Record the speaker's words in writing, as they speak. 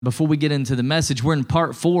Before we get into the message, we're in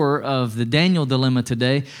part 4 of the Daniel dilemma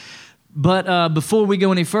today. But before we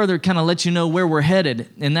go any further, kind of let you know where we're headed.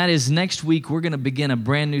 And that is next week, we're going to begin a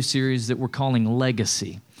brand new series that we're calling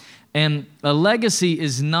Legacy. And a legacy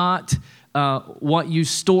is not what you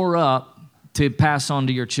store up to pass on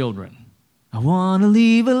to your children. I want to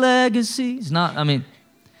leave a legacy. It's not,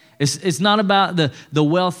 it's not about the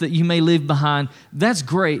wealth that you may leave behind. That's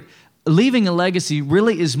great. Leaving a legacy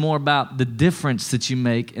really is more about the difference that you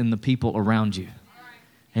make in the people around you.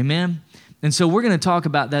 Amen? And so we're going to talk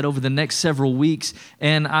about that over the next several weeks,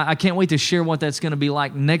 and I can't wait to share what that's going to be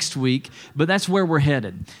like next week, but that's where we're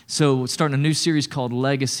headed. So we're starting a new series called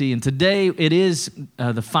Legacy, and today it is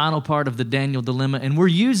the final part of the Daniel Dilemma, and we're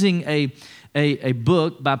using a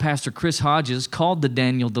book by Pastor Chris Hodges called The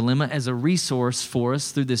Daniel Dilemma as a resource for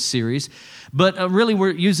us through this series. But really, we're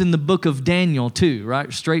using the book of Daniel too,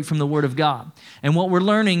 right? Straight from the Word of God. And what we're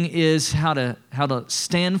learning is how to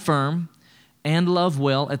stand firm and love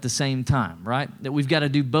well at the same time, right? That we've got to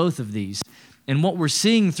do both of these. And what we're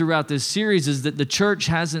seeing throughout this series is that the church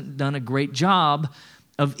hasn't done a great job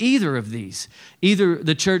of either of these. Either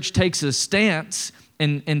the church takes a stance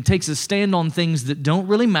and takes a stand on things that don't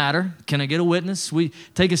really matter. Can I get a witness? We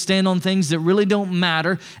take a stand on things that really don't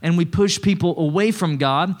matter, and we push people away from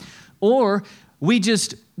God. Or we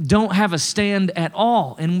just don't have a stand at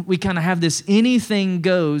all, and we kind of have this anything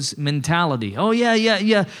goes mentality. Oh,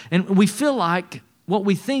 yeah. And we feel like what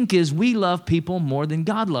we think is we love people more than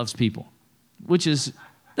God loves people,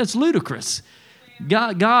 that's ludicrous.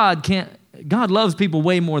 God loves people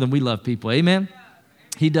way more than we love people. Amen?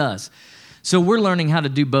 He does. So we're learning how to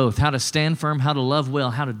do both, how to stand firm, how to love well,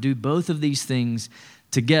 how to do both of these things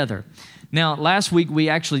together. Now, last week we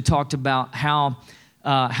actually talked about how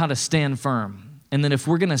to stand firm. And that if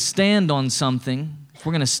we're going to stand on something, if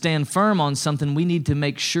we're going to stand firm on something, we need to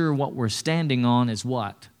make sure what we're standing on is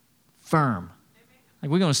what? Firm.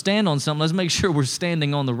 Like we're going to stand on something, let's make sure we're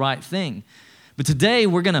standing on the right thing. But today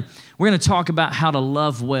we're going to talk about how to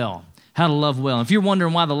love well. How to love well. If you're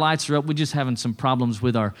wondering why the lights are up, we're just having some problems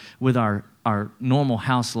with our normal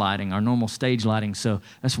house lighting, our normal stage lighting, so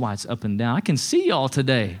that's why it's up and down. I can see y'all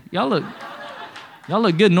today. Y'all look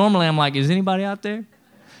good. Normally I'm like, is anybody out there?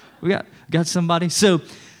 We got somebody? So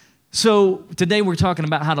today we're talking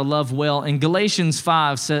about how to love well, and Galatians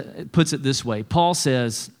 5 puts it this way. Paul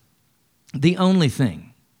says, the only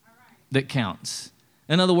thing that counts.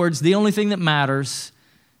 In other words, the only thing that matters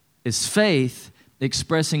is faith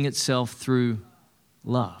expressing itself through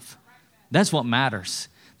love. That's what matters.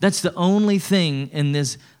 That's the only thing in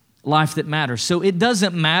this life that matters. So it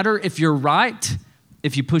doesn't matter if you're right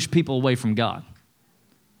if you push people away from God.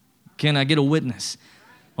 Can I get a witness?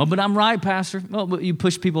 Well, but I'm right, Pastor. Well, but you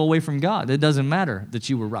push people away from God. It doesn't matter that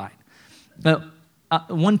you were right.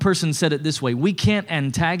 One person said it this way: we can't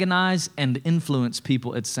antagonize and influence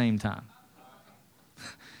people at the same time.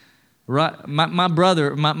 Right? My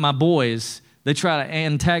brother, my boys, they try to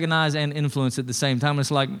antagonize and influence at the same time. It's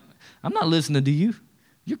like, I'm not listening to you.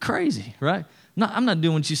 You're crazy, right? I'm not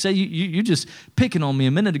doing what you say. You're just picking on me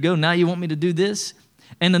a minute ago. Now you want me to do this?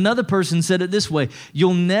 And another person said it this way: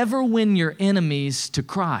 you'll never win your enemies to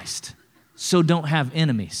Christ, so don't have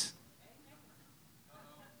enemies.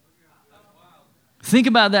 Think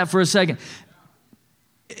about that for a second.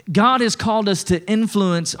 God has called us to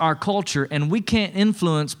influence our culture, and we can't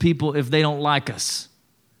influence people if they don't like us.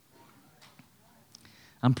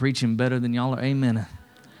 I'm preaching better than y'all are. Amen.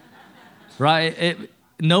 Right?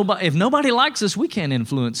 If nobody likes us, we can't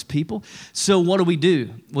influence people. So what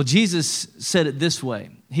do? Well, Jesus said it this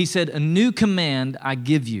way. He said, a new command I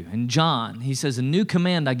give you. In John, he says, a new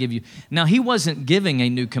command I give you. Now, he wasn't giving a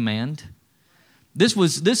new command. This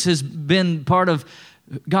has been part of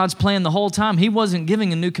God's plan the whole time. He wasn't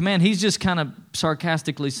giving a new command. He's just kind of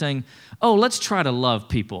sarcastically saying, oh, let's try to love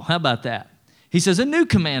people. How about that? He says, a new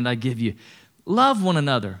command I give you. Love one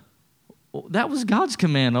another. Well, that was God's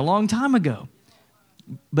command a long time ago.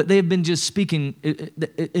 But they have been just speaking,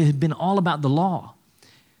 it had been all about the law.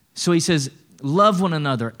 So he says, love one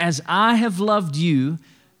another. As I have loved you,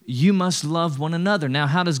 you must love one another. Now,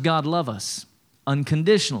 how does God love us?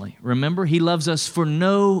 Unconditionally. Remember, he loves us for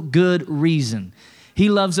no good reason. He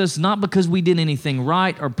loves us not because we did anything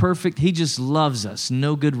right or perfect. He just loves us,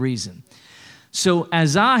 no good reason. So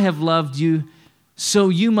as I have loved you, so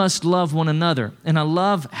you must love one another. And I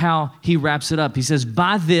love how he wraps it up. He says,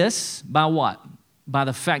 by what? By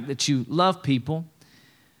the fact that you love people,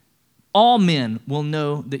 all men will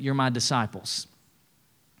know that you're my disciples.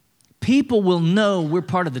 People will know we're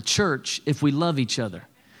part of the church if we love each other.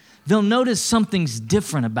 They'll notice something's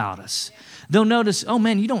different about us. They'll notice, oh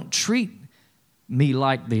man, you don't treat me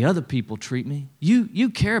like the other people treat me. You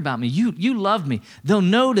care about me. You love me. They'll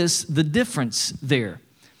notice the difference there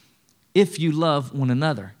if you love one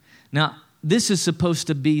another. Now, this is supposed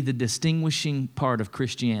to be the distinguishing part of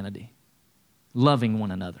Christianity, loving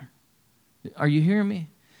one another. Are you hearing me?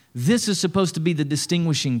 This is supposed to be the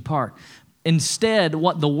distinguishing part. Instead,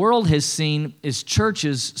 what the world has seen is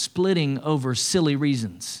churches splitting over silly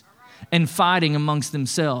reasons and fighting amongst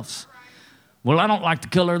themselves. Well, I don't like the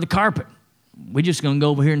color of the carpet. We're just going to go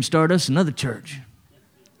over here and start us another church.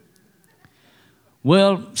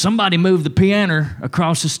 Well, somebody moved the piano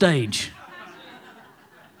across the stage.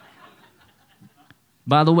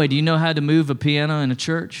 By the way, do you know how to move a piano in a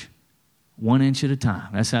church? 1 inch at a time.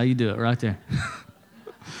 That's how you do it right there.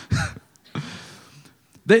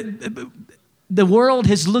 The world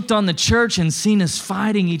has looked on the church and seen us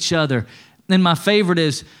fighting each other. And my favorite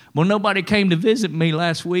is, well, nobody came to visit me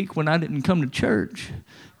last week when I didn't come to church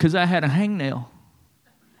because I had a hangnail.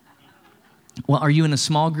 Well, are you in a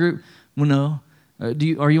small group? Well, no.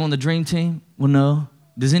 Are you on the dream team? Well, no.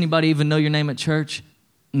 Does anybody even know your name at church?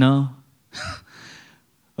 No.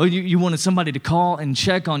 Oh, you wanted somebody to call and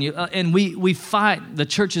check on you. And we fight. The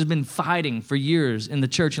church has been fighting for years in the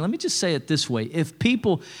church. And let me just say it this way.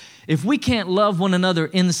 If we can't love one another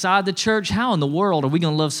inside the church, how in the world are we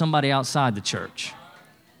going to love somebody outside the church?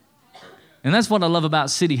 And that's what I love about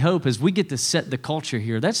City Hope is we get to set the culture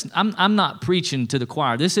here. I'm not preaching to the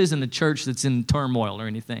choir. This isn't a church that's in turmoil or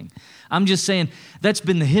anything. I'm just saying that's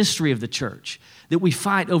been the history of the church, that we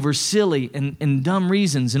fight over silly and dumb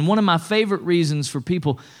reasons. And one of my favorite reasons for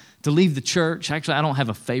people to leave the church, actually I don't have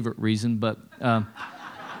a favorite reason, but I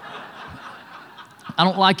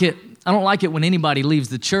don't like it. I don't like it when anybody leaves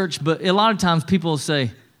the church, but a lot of times people will say,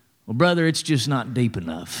 well, brother, it's just not deep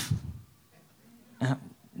enough.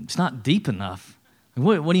 It's not deep enough.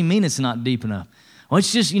 What do you mean it's not deep enough? Well,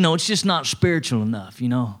 it's just not spiritual enough,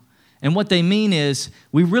 And what they mean is,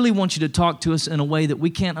 we really want you to talk to us in a way that we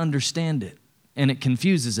can't understand it, and it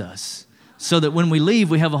confuses us, so that when we leave,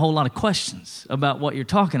 we have a whole lot of questions about what you're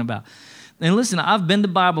talking about. And listen, I've been to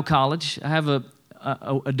Bible college. I have a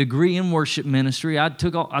degree in worship ministry. I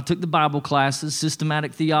took the Bible classes,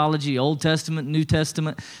 systematic theology, Old Testament, New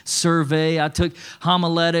Testament, survey. I took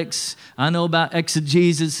homiletics. I know about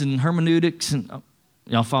exegesis and hermeneutics. And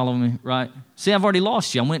y'all follow me, right? See, I've already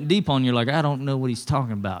lost you. I went deep on you like, I don't know what he's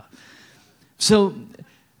talking about. So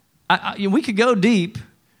we could go deep.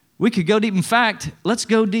 We could go deep. In fact, let's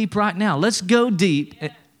go deep right now. Let's go deep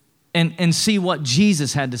and see what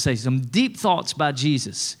Jesus had to say. Some deep thoughts by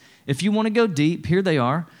Jesus. If you want to go deep, here they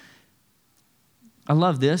are. I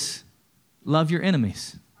love this. Love your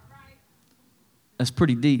enemies. That's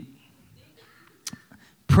pretty deep.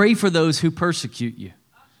 Pray for those who persecute you.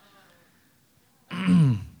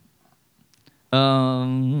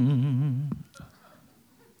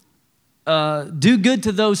 Do good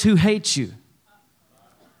to those who hate you.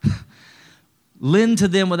 Lend to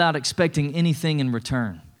them without expecting anything in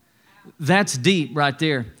return. That's deep right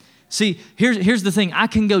there. See, here's the thing. I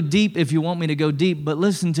can go deep if you want me to go deep, but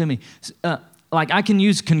listen to me. I can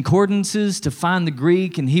use concordances to find the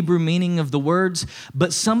Greek and Hebrew meaning of the words,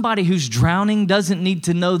 but somebody who's drowning doesn't need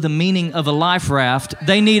to know the meaning of a life raft.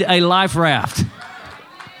 They need a life raft.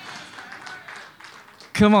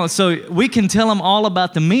 Come on, so we can tell them all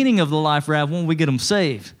about the meaning of the life raft when we get them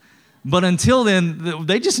saved. But until then,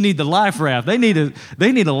 they just need the life raft. They need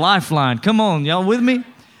a lifeline. Come on, y'all with me?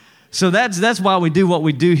 So that's why we do what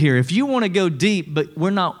we do here. If you want to go deep, but we're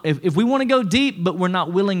not, if we want to go deep, but we're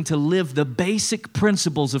not willing to live the basic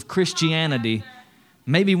principles of Christianity,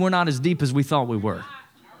 maybe we're not as deep as we thought we were.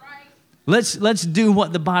 Let's do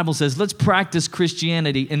what the Bible says. Let's practice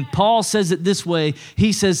Christianity. And Paul says it this way.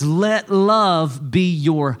 He says, let love be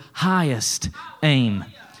your highest aim.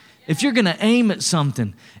 If you're going to aim at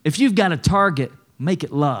something, if you've got a target, make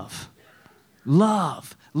it love.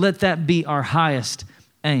 Love. Let that be our highest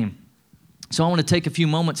aim. So I want to take a few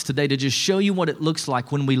moments today to just show you what it looks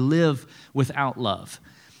like when we live without love.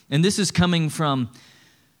 And this is coming from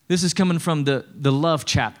the love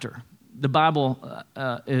chapter. The Bible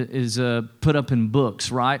is put up in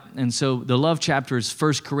books, right? And so the love chapter is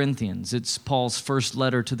 1 Corinthians. It's Paul's first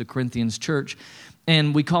letter to the Corinthians church.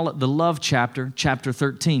 And we call it the love chapter, chapter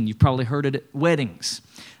 13. You've probably heard it at weddings,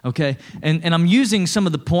 okay? And I'm using some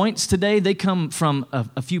of the points today. They come from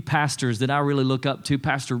a few pastors that I really look up to,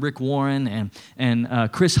 Pastor Rick Warren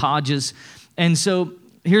and Chris Hodges. And so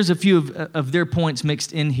here's a few of their points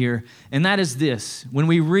mixed in here, and that is this. When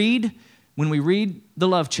we read the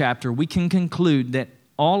love chapter, we can conclude that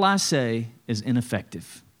all I say is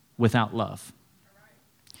ineffective without love.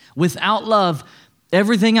 Without love,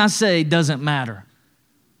 everything I say doesn't matter.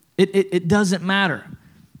 It doesn't matter.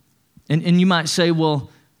 And you might say, well,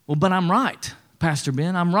 but I'm right, Pastor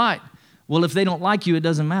Ben, I'm right. Well, if they don't like you, it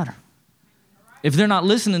doesn't matter. If they're not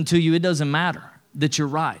listening to you, it doesn't matter that you're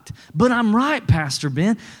right. But I'm right, Pastor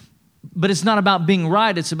Ben. But it's not about being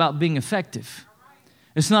right, it's about being effective.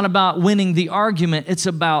 It's not about winning the argument, it's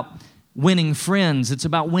about winning friends. It's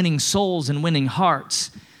about winning souls and winning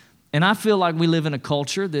hearts. And I feel like we live in a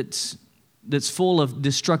culture that's full of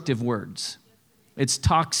destructive words. It's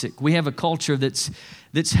toxic. We have a culture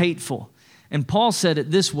that's hateful. And Paul said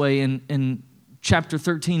it this way in chapter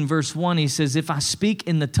 13, verse 1. He says, if I speak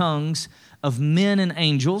in the tongues of men and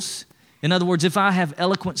angels, in other words, if I have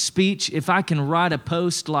eloquent speech, if I can write a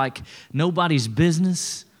post like nobody's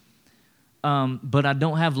business, but I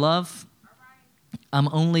don't have love, I'm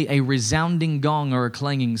only a resounding gong or a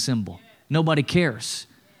clanging cymbal. Nobody cares.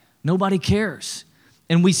 Nobody cares.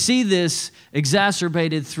 And we see this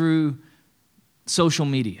exacerbated through social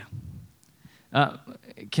media.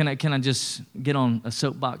 Can I just get on a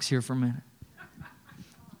soapbox here for a minute?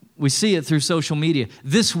 We see it through social media.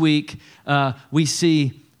 This week, we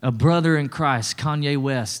see a brother in Christ, Kanye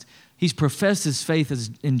West. He's professed his faith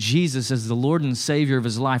in Jesus as the Lord and Savior of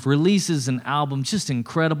his life, releases an album, just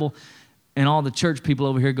incredible. And all the church people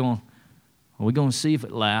over here going, are we going to see if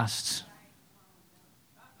it lasts?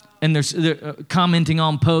 And they're commenting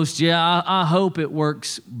on posts, yeah, I hope it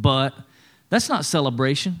works, but that's not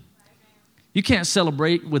celebration. You can't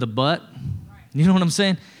celebrate with a but. You know what I'm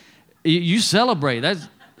saying? You celebrate. That's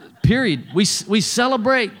period. We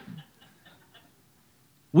celebrate.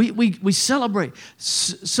 We celebrate.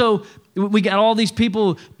 So we got all these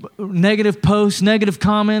people, negative posts, negative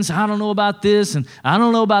comments. I don't know about this and I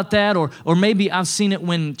don't know about that. Or maybe I've seen it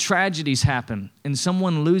when tragedies happen and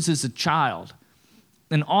someone loses a child.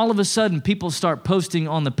 And all of a sudden people start posting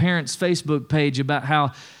on the parents' Facebook page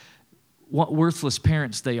about what worthless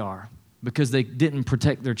parents they are because they didn't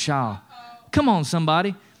protect their child. Come on,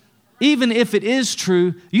 somebody. Even if it is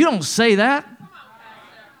true, you don't say that.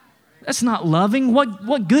 That's not loving.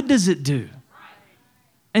 What good does it do?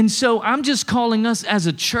 And so I'm just calling us as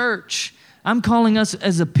a church, I'm calling us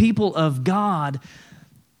as a people of God,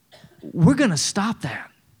 we're going to stop that.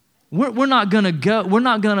 We're not going to go. We're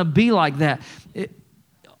not going to be like that.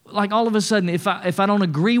 Like all of a sudden, if I don't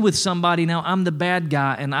agree with somebody now, I'm the bad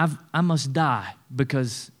guy and I must die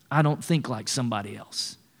because I don't think like somebody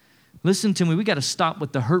else. Listen to me. We got to stop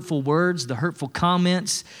with the hurtful words, the hurtful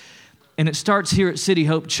comments. And it starts here at City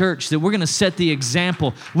Hope Church that we're going to set the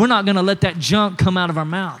example. We're not going to let that junk come out of our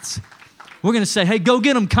mouths. We're going to say, hey, go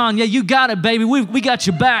get them, Kanye. You got it, baby. We got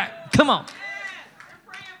your back. Come on.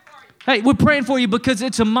 Hey, we're praying for you because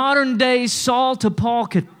it's a modern day Saul to Paul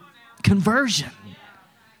conversion.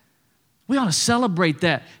 We ought to celebrate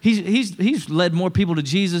that. He's led more people to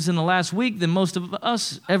Jesus in the last week than most of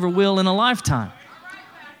us ever will in a lifetime.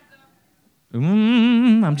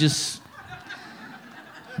 I'm just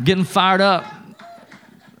getting fired up.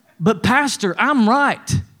 But Pastor, I'm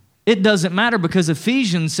right. It doesn't matter because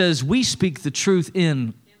Ephesians says we speak the truth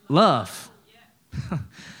in love.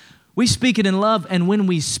 We speak it in love, and when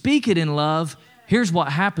we speak it in love, here's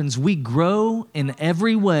what happens. We grow in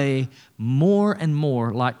every way more and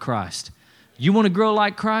more like Christ. You want to grow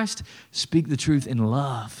like Christ? Speak the truth in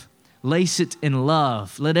love. Lace it in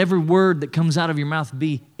love. Let every word that comes out of your mouth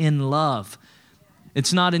be in love.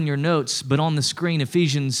 It's not in your notes, but on the screen,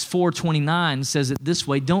 Ephesians 4:29 says it this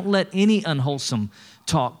way: don't let any unwholesome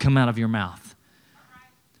talk come out of your mouth,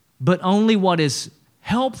 but only what is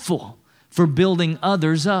helpful for building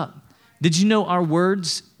others up. Did you know our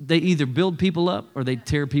words, they either build people up or they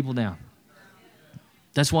tear people down?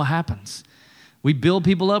 That's what happens. We build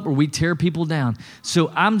people up or we tear people down.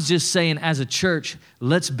 So I'm just saying, as a church,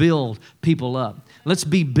 let's build people up. Let's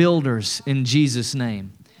be builders in Jesus'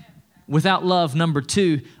 name. Without love, number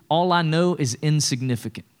 2, all I know is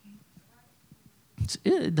insignificant.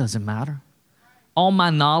 It doesn't matter. All my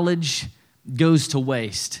knowledge goes to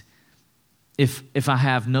waste if I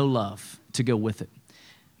have no love to go with it.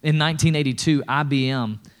 In 1982,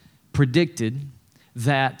 IBM predicted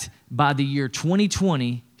that by the year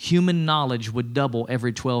 2020, human knowledge would double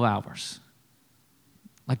every 12 hours.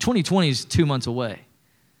 Like 2020 is 2 months away.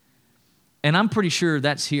 And I'm pretty sure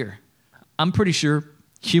that's here. I'm pretty sure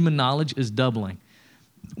human knowledge is doubling.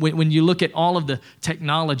 When you look at all of the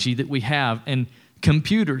technology that we have and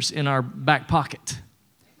computers in our back pocket.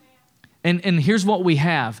 And here's what we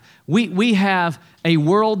have. We have a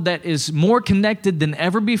world that is more connected than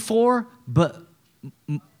ever before, but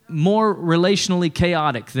more relationally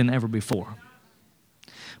chaotic than ever before.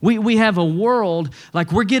 We have a world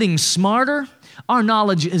like we're getting smarter. Our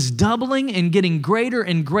knowledge is doubling and getting greater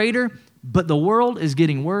and greater, But the world is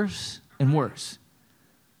getting worse and worse.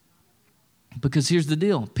 Because here's the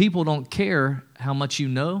deal. People don't care how much you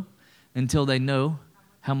know until they know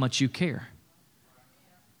how much you care.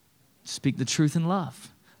 Speak the truth in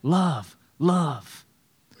love. Love, love.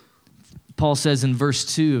 Paul says in verse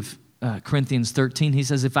 2 of Corinthians 13, he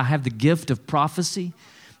says, if I have the gift of prophecy,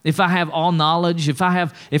 if I have all knowledge, if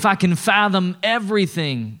I can fathom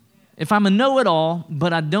everything, if I'm a know-it-all,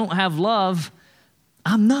 but I don't have love,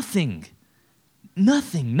 I'm nothing.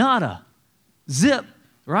 Nothing, nada, zip,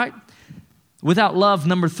 right? Without love,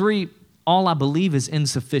 number 3, all I believe is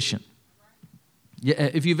insufficient. Yeah,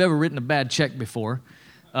 if you've ever written a bad check before,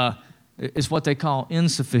 it's what they call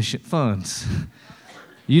insufficient funds.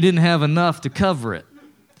 You didn't have enough to cover it.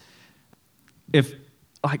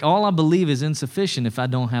 All I believe is insufficient if I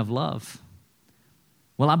don't have love.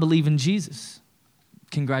 Well, I believe in Jesus.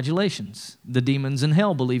 Congratulations. The demons in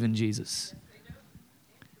hell believe in Jesus.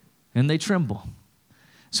 And they tremble.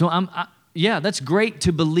 So that's great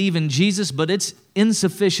to believe in Jesus, but it's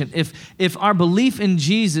insufficient. If our belief in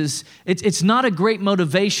Jesus, it's not a great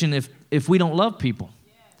motivation if we don't love people.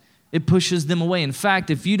 It pushes them away. In fact,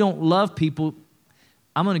 if you don't love people,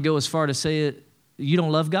 I'm going to go as far to say it, you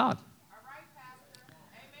don't love God.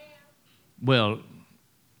 Well,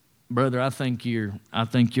 brother, I think you're a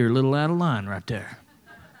little out of line right there.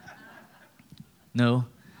 No.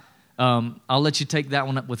 I'll let you take that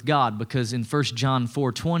one up with God, because in 1 John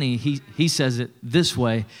 4:20, he says it this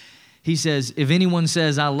way. He says, if anyone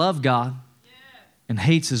says, I love God and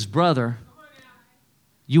hates his brother,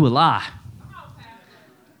 you a lie.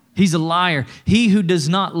 He's a liar. He who does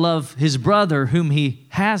not love his brother whom he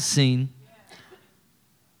has seen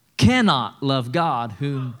cannot love God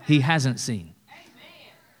whom he hasn't seen.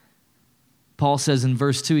 Paul says in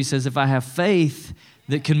verse 2, he says, if I have faith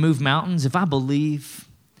that can move mountains, if I believe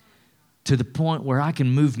to the point where I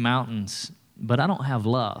can move mountains, but I don't have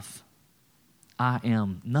love, I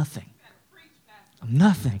am nothing. I'm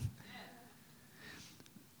nothing.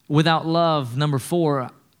 Without love, number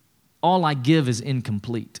 4, all I give is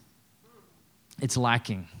incomplete. It's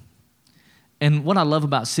lacking. And what I love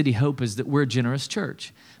about City Hope is that we're a generous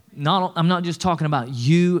church. I'm not just talking about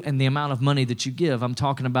you and the amount of money that you give. I'm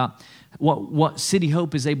talking about what City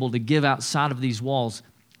Hope is able to give outside of these walls.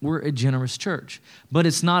 We're a generous church. But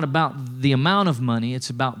it's not about the amount of money. It's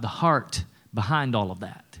about the heart behind all of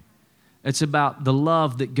that. It's about the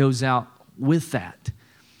love that goes out with that.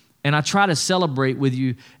 And I try to celebrate with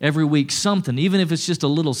you every week something, even if it's just a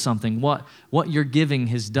little something, what your giving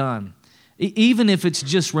has done. Even if it's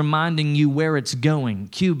just reminding you where it's going,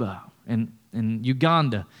 Cuba and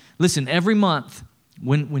Uganda. Listen, every month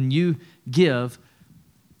when you give,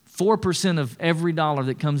 4% of every dollar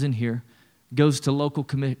that comes in here goes to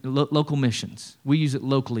local missions. We use it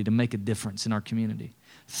locally to make a difference in our community.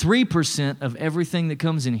 3% of everything that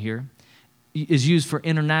comes in here is used for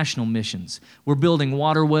international missions. We're building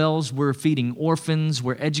water wells. We're feeding orphans.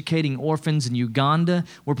 We're educating orphans in Uganda.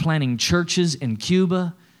 We're planting churches in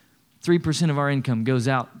Cuba. 3% of our income goes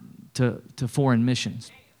out to foreign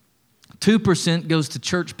missions. 2% goes to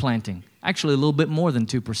church planting. Actually, a little bit more than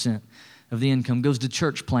 2% of the income goes to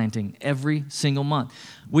church planting every single month.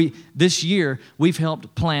 This year, we've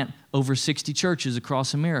helped plant over 60 churches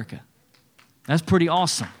across America. That's pretty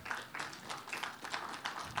awesome.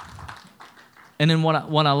 And then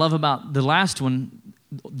what I love about the last one,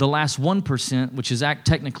 the last 1%, which is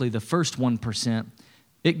technically the first 1%,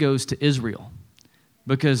 it goes to Israel.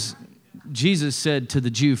 Because Jesus said to the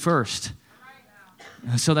Jew first.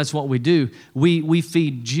 So that's what we do. We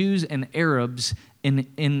feed Jews and Arabs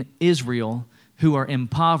in Israel who are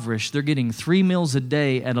impoverished. They're getting 3 meals a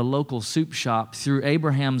day at a local soup shop. Through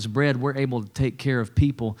Abraham's bread, we're able to take care of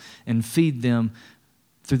people and feed them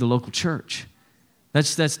through the local church.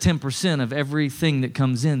 That's 10% of everything that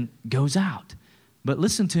comes in goes out. But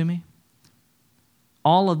listen to me.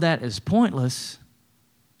 All of that is pointless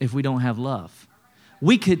if we don't have love.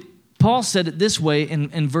 Paul said it this way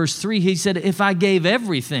in verse 3. He said, if I gave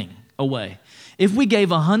everything away, if we gave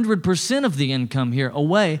 100% of the income here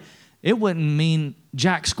away, it wouldn't mean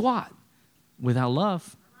jack squat. Without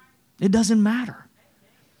love, it doesn't matter.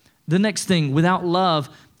 The next thing, without love,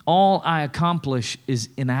 all I accomplish is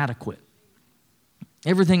inadequate.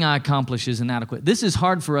 Everything I accomplish is inadequate. This is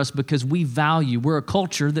hard for us because we're a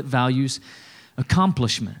culture that values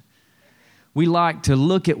accomplishment. We like to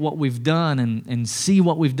look at what we've done and see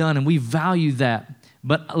what we've done, and we value that.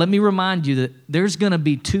 But let me remind you that there's going to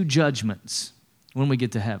be 2 judgments when we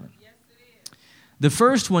get to heaven. Yes, it is. The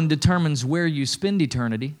first one determines where you spend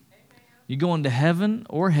eternity. Amen. You go into heaven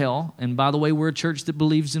or hell. And by the way, we're a church that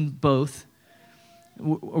believes in both.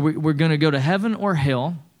 We're going to go to heaven or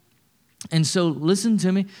hell. And so listen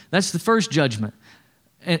to me. That's the first judgment.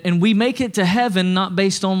 And we make it to heaven not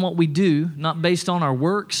based on what we do, not based on our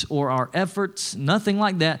works or our efforts, nothing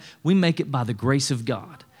like that. We make it by the grace of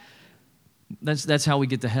God. That's how we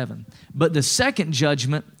get to heaven. But the second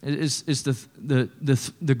judgment is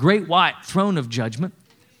the great white throne of judgment.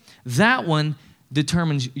 That one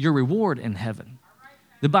determines your reward in heaven.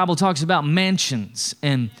 The Bible talks about mansions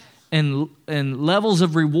and levels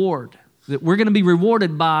of reward, that we're going to be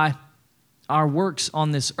rewarded by our works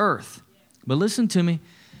on this earth. But listen to me.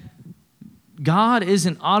 God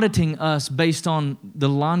isn't auditing us based on the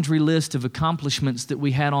laundry list of accomplishments that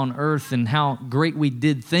we had on earth and how great we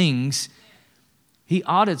did things. He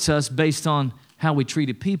audits us based on how we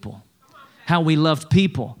treated people, how we loved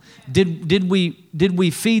people. Did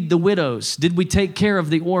we feed the widows? Did we take care of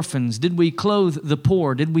the orphans? Did we clothe the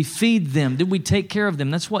poor? Did we feed them? Did we take care of them?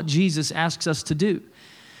 That's what Jesus asks us to do.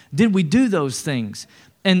 Did we do those things?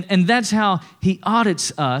 And that's how he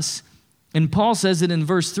audits us. And Paul says it in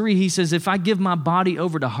verse 3. He says, if I give my body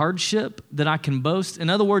over to hardship, that I can boast. In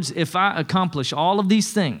other words, if I accomplish all of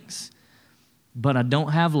these things, but I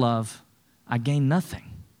don't have love, I gain nothing.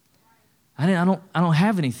 I don't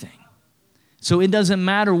have anything. So it doesn't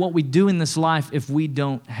matter what we do in this life if we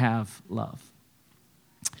don't have love.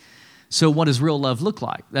 So what does real love look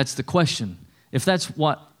like? That's the question. If that's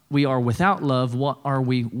what we are without love, what are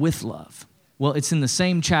we with love? Well, it's in the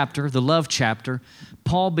same chapter, the love chapter.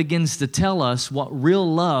 Paul begins to tell us what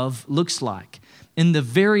real love looks like. In the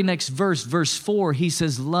very next verse, verse 4, he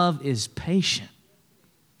says, love is patient.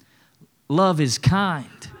 Love is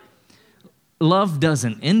kind. Love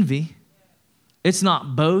doesn't envy. It's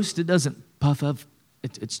not boast. It doesn't puff up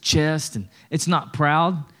its chest, and it's not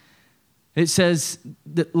proud. It says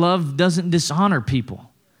that love doesn't dishonor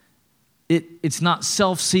people. It's not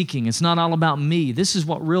self-seeking. It's not all about me. This is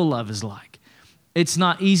what real love is like. It's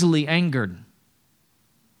not easily angered.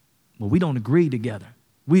 Well, we don't agree together.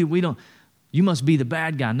 We don't. You must be the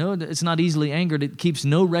bad guy. No, it's not easily angered. It keeps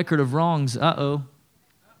no record of wrongs. Some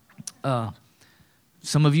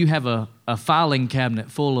of you have a filing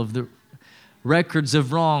cabinet full of the records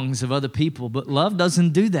of wrongs of other people, but love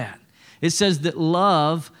doesn't do that. It says that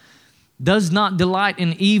love does not delight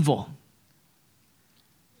in evil.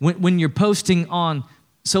 When you're posting on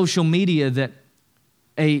social media that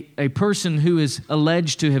a person who is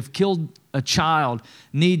alleged to have killed a child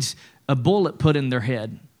needs a bullet put in their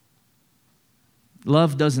head,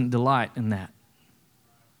 love doesn't delight in that.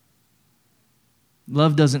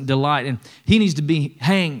 Love doesn't delight in, he needs to be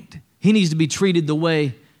hanged. He needs to be treated the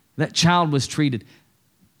way that child was treated.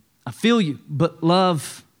 I feel you, but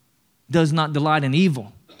love does not delight in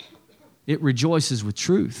evil. It rejoices with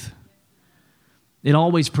truth. It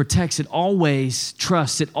always protects. It always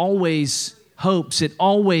trusts. It always hopes. It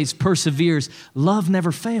always perseveres. Love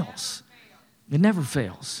never fails. It never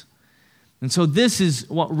fails. And so this is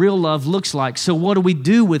what real love looks like. So what do we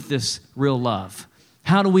do with this real love?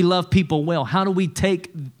 How do we love people well? How do we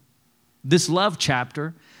take this love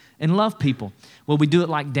chapter and love people? Well, we do it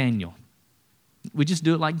like Daniel. We just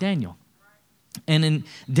do it like Daniel. And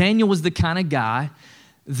Daniel was the kind of guy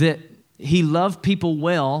that he loved people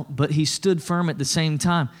well, but he stood firm at the same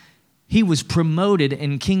time. He was promoted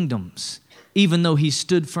in kingdoms, even though he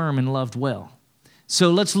stood firm and loved well. So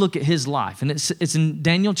let's look at his life. And it's in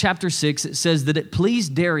Daniel chapter 6. It says that it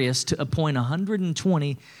pleased Darius to appoint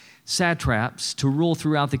 120 satraps to rule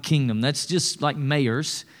throughout the kingdom. That's just like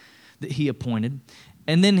mayors that he appointed.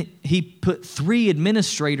 And then he put 3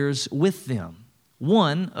 administrators with them.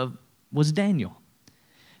 One was Daniel.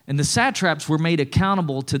 And the satraps were made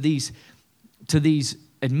accountable to these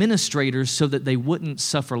administrators so that they wouldn't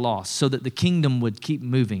suffer loss, so that the kingdom would keep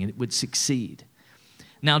moving and it would succeed.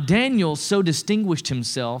 Now, Daniel so distinguished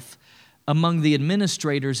himself among the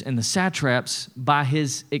administrators and the satraps by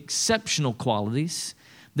his exceptional qualities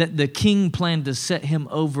that the king planned to set him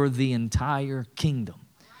over the entire kingdom.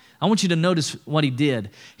 I want you to notice what he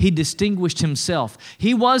did. He distinguished himself.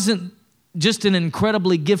 He wasn't just an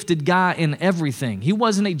incredibly gifted guy in everything. He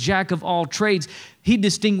wasn't a jack of all trades. He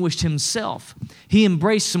distinguished himself. He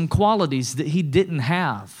embraced some qualities that he didn't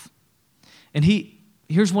have. And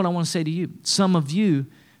here's what I want to say to you. Some of you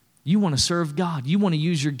want to serve God. You want to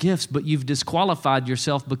use your gifts, but you've disqualified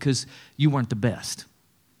yourself because you weren't the best.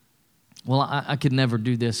 Well, I could never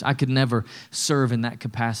do this. I could never serve in that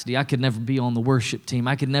capacity. I could never be on the worship team.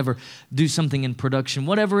 I could never do something in production,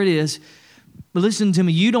 whatever it is. But listen to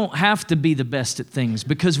me, you don't have to be the best at things,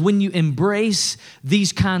 because when you embrace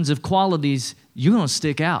these kinds of qualities, you're going to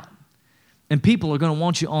stick out. And people are going to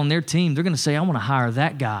want you on their team. They're going to say, I want to hire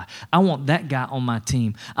that guy. I want that guy on my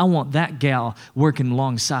team. I want that gal working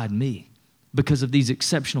alongside me. because of these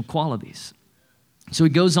exceptional qualities. So he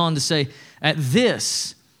goes on to say, at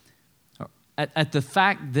the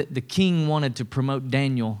fact that the king wanted to promote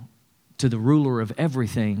Daniel to the ruler of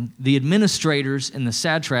everything, the administrators and the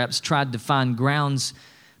satraps tried to find grounds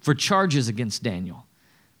for charges against Daniel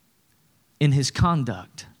in his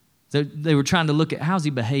conduct. They were trying to look at how's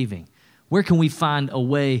he behaving. Where can we find a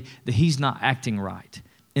way that he's not acting right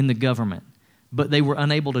in the government? But they were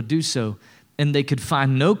unable to do so, and they could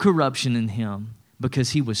find no corruption in him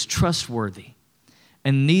because he was trustworthy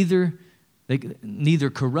and neither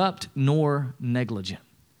corrupt nor negligent.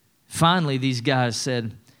 Finally, these guys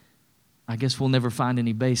said, I guess we'll never find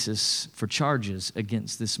any basis for charges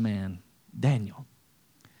against this man, Daniel.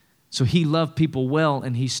 So he loved people well,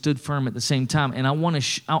 and he stood firm at the same time. And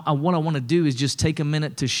what I want to do is just take a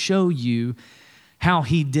minute to show you how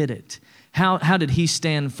he did it. How did he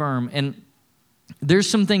stand firm? And there's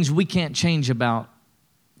some things we can't change about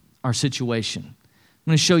our situation. I'm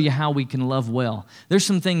going to show you how we can love well. There's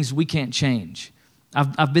some things we can't change.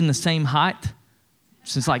 I've been the same height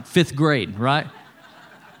since like 5th grade, right?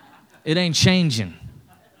 It ain't changing.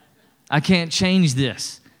 I can't change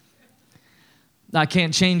this. I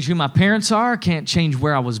can't change who my parents are. I can't change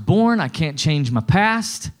where I was born. I can't change my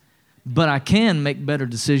past. But I can make better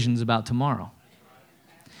decisions about tomorrow.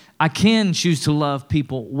 I can choose to love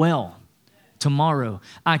people well tomorrow.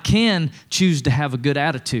 I can choose to have a good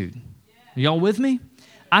attitude. Are y'all with me?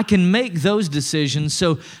 I can make those decisions.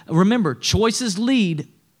 So remember, choices lead,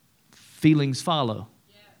 feelings follow.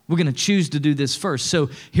 We're going to choose to do this first. So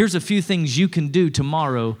here's a few things you can do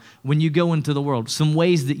tomorrow when you go into the world. Some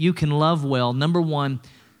ways that you can love well. Number 1,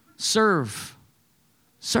 serve.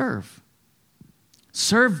 Serve.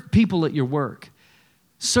 Serve people at your work.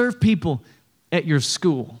 Serve people at your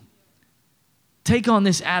school. Take on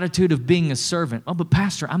this attitude of being a servant. Oh, but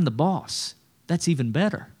Pastor, I'm the boss. That's even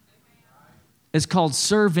better. It's called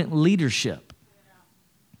servant leadership.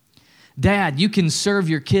 Dad, you can serve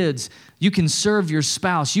your kids. You can serve your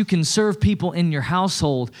spouse. You can serve people in your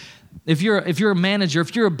household. If you're a manager,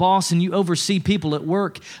 if you're a boss and you oversee people at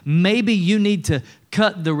work, maybe you need to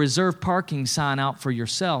cut the reserved parking sign out for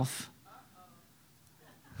yourself.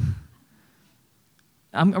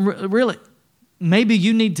 Maybe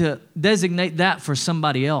you need to designate that for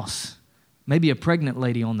somebody else. Maybe a pregnant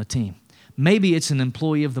lady on the team. Maybe it's an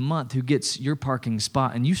employee of the month who gets your parking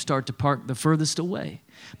spot and you start to park the furthest away.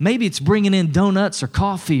 Maybe it's bringing in donuts or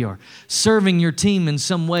coffee or serving your team in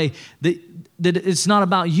some way that it's not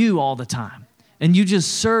about you all the time. And you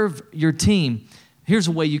just serve your team. Here's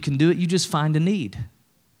a way you can do it. You just find a need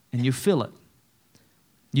and you fill it.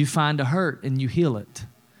 You find a hurt and you heal it.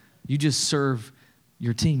 You just serve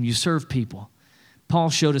your team. You serve people. Paul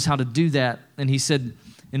showed us how to do that. And he said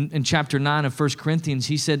in chapter 9 of 1 Corinthians,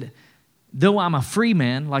 he said, though I'm a free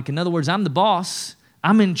man, like in other words, I'm the boss,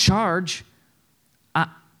 I'm in charge,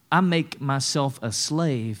 I make myself a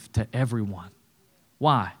slave to everyone.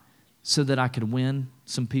 Why? So that I could win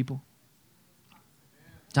some people.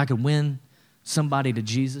 I could win somebody to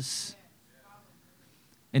Jesus.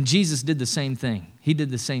 And Jesus did the same thing. He did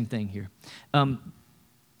the same thing here.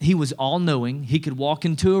 He was all-knowing. He could walk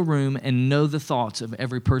into a room and know the thoughts of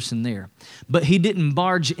every person there. But he didn't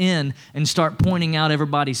barge in and start pointing out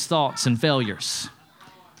everybody's thoughts and failures.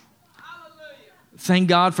 Thank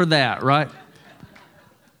God for that, right?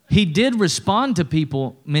 He did respond to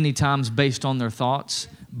people many times based on their thoughts,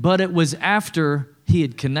 but it was after he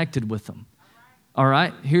had connected with them. All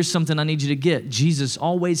right? Here's something I need you to get. Jesus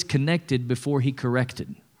always connected before he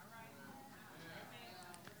corrected.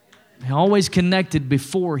 He always connected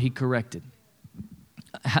before he corrected.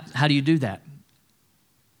 How do you do that?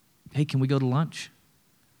 Hey, can we go to lunch?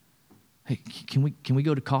 Hey, can we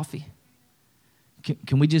go to coffee?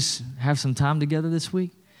 Can we just have some time together this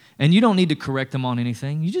week? And you don't need to correct them on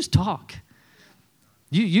anything. You just talk.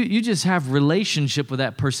 You just have relationship with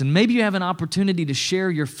that person. Maybe you have an opportunity to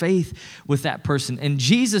share your faith with that person. And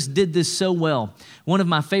Jesus did this so well. One of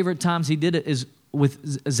my favorite times he did it is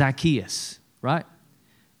with Zacchaeus, right?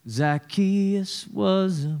 Zacchaeus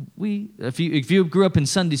was a wee. If you grew up in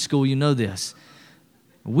Sunday school, you know this.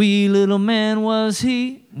 Wee little man was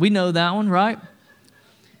he. We know that one, right?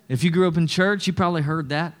 If you grew up in church, you probably heard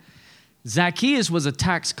that. Zacchaeus was a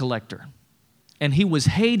tax collector, and he was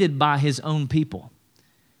hated by his own people.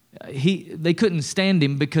 They couldn't stand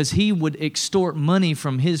him because he would extort money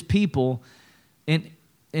from his people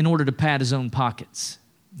in order to pad his own pockets.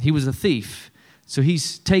 He was a thief, so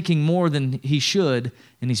he's taking more than he should,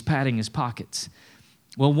 and he's padding his pockets.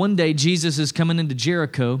 Well, one day Jesus is coming into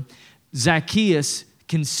Jericho. Zacchaeus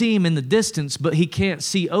can see him in the distance, but he can't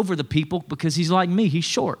see over the people because he's like me. He's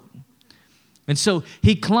short. And so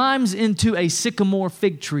he climbs into a sycamore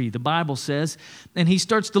fig tree, the Bible says, and he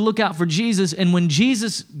starts to look out for Jesus. And when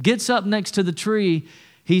Jesus gets up next to the tree,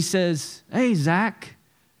 he says, hey, Zach,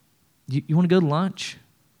 you want to go to lunch?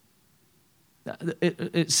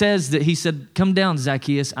 It says that he said, come down,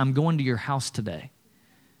 Zacchaeus, I'm going to your house today.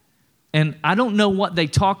 And I don't know what they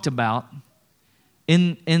talked about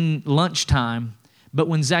in lunchtime, but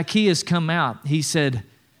when Zacchaeus come out, he said,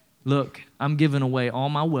 look, I'm giving away all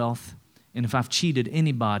my wealth, and if I've cheated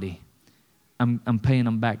anybody, I'm paying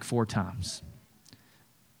them back 4 times.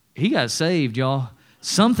 He got saved, y'all.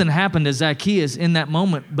 Something happened to Zacchaeus in that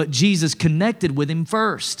moment, but Jesus connected with him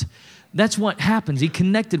first. That's what happens. He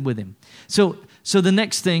connected with him. So the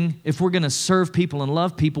next thing, if we're going to serve people and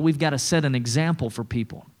love people, we've got to set an example for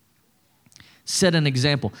people. Set an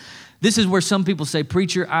example. This is where some people say,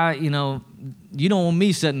 preacher, you don't want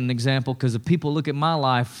me setting an example because if people look at my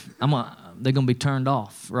life, they're going to be turned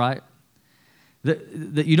off, right?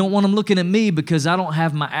 That you don't want them looking at me because I don't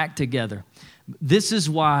have my act together. This is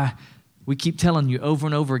why we keep telling you over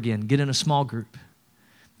and over again, get in a small group.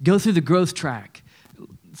 Go through the growth track.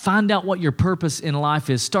 Find out what your purpose in life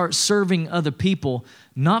is. Start serving other people,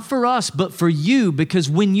 not for us, but for you, because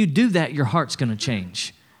when you do that, your heart's going to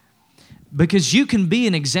change. Because you can be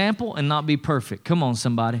an example and not be perfect. Come on,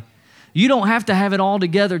 somebody. You don't have to have it all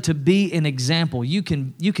together to be an example. You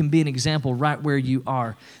can be an example right where you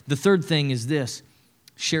are. The third thing is this: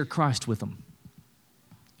 share Christ with them.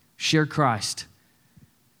 Share Christ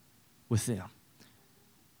with them.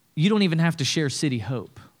 You don't even have to share City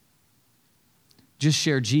Hope. Just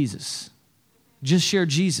share Jesus. Just share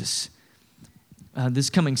Jesus. This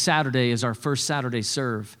coming Saturday is our first Saturday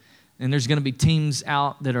serve. And there's going to be teams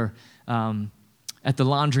out that are at the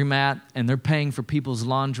laundromat, and they're paying for people's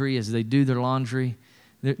laundry as they do their laundry.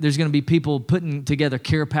 There's going to be people putting together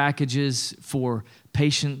care packages for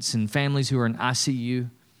patients and families who are in ICU.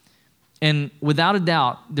 And without a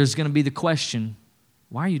doubt, there's going to be the question,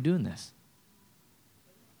 why are you doing this?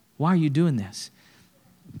 Why are you doing this?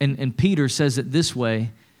 And Peter says it this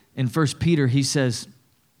way. In 1 Peter, he says,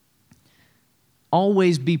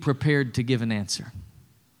 always be prepared to give an answer.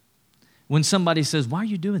 When somebody says, why are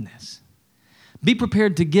you doing this? Be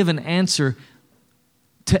prepared to give an answer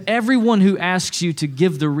to everyone who asks you to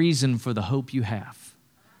give the reason for the hope you have.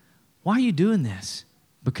 Why are you doing this?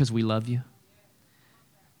 Because we love you.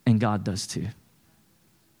 And God does too.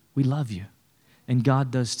 We love you. And God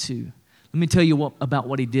does too. Let me tell you about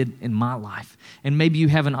what he did in my life. And maybe you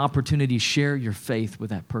have an opportunity to share your faith with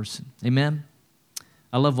that person. Amen?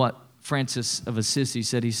 I love what Francis of Assisi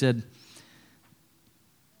said. He said,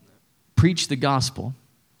 preach the gospel,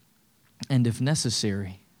 and if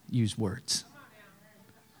necessary, use words.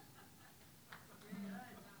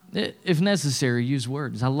 If necessary, use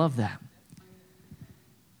words. I love that.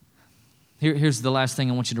 Here's the last thing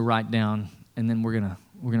I want you to write down, and then we're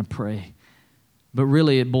gonna pray. But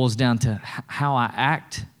really, it boils down to how I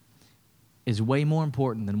act is way more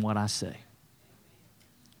important than what I say.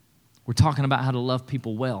 We're talking about how to love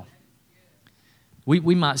people well.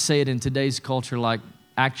 We might say it in today's culture like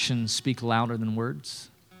actions speak louder than words.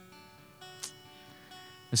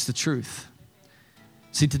 It's the truth.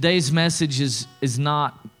 See, today's message is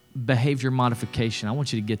not behavior modification. I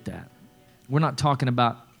want you to get that. We're not talking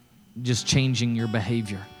about just changing your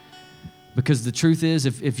behavior. Because the truth is,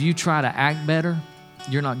 if you try to act better,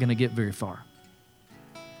 you're not going to get very far.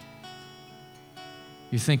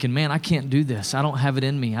 You're thinking, man, I can't do this. I don't have it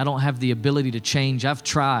in me. I don't have the ability to change. I've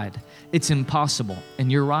tried. It's impossible. And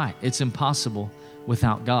you're right. It's impossible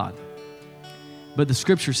without God. But the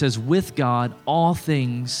scripture says, with God, all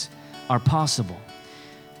things are possible.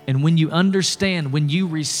 And when you understand, when you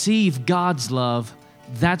receive God's love,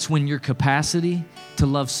 that's when your capacity to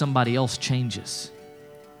love somebody else changes.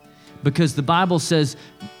 Because the Bible says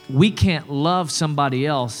we can't love somebody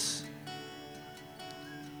else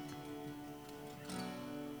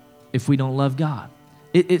if we don't love God.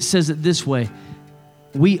 It says it this way: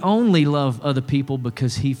 we only love other people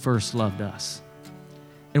because He first loved us.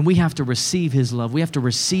 And we have to receive His love. We have to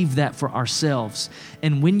receive that for ourselves.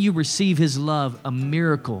 And when you receive His love, a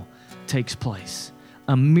miracle takes place.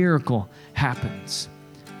 A miracle happens.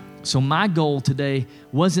 So my goal today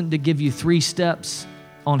wasn't to give you 3 steps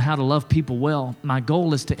on how to love people well. My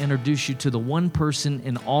goal is to introduce you to the one person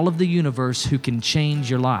in all of the universe who can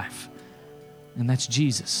change your life. And that's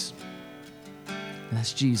Jesus. And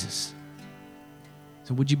that's Jesus.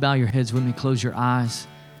 So would you bow your heads with me, close your eyes?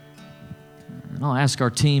 And I'll ask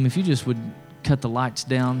our team, if you just would cut the lights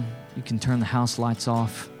down, you can turn the house lights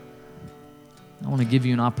off. I want to give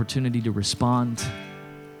you an opportunity to respond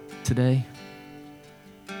today.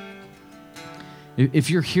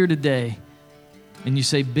 If you're here today and you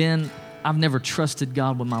say, Ben, I've never trusted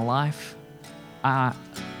God with my life.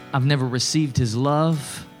 I've never received His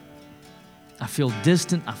love. I feel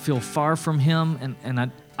distant. I feel far from Him,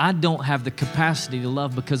 and I don't have the capacity to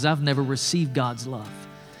love because I've never received God's love.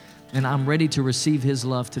 And I'm ready to receive His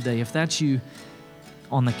love today. If that's you,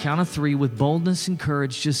 on the count of 3, with boldness and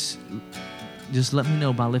courage, just let me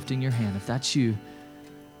know by lifting your hand. If that's you,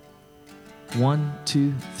 1,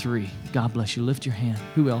 2, 3. God bless you. Lift your hand.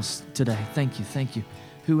 Who else today? Thank you. Thank you.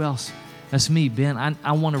 Who else? That's me, Ben.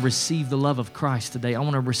 I want to receive the love of Christ today. I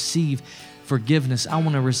want to receive forgiveness. I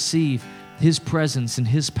want to receive His presence and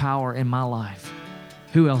His power in my life.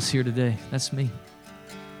 Who else here today? That's me.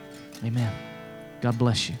 Amen. God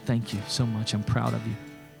bless you. Thank you so much. I'm proud of you.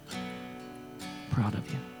 Proud of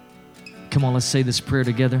you. Come on, let's say this prayer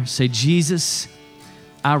together. Say, Jesus,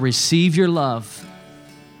 I receive your love.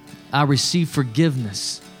 I receive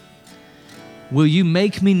forgiveness. Will you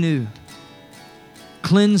make me new?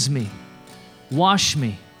 Cleanse me. Wash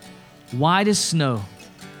me white as snow.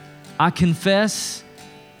 I confess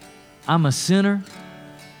I'm a sinner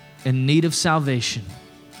in need of salvation.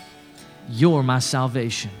 You're my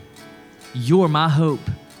salvation. You're my hope.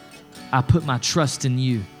 I put my trust in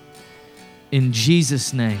you. In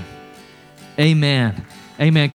Jesus' name, amen. Amen.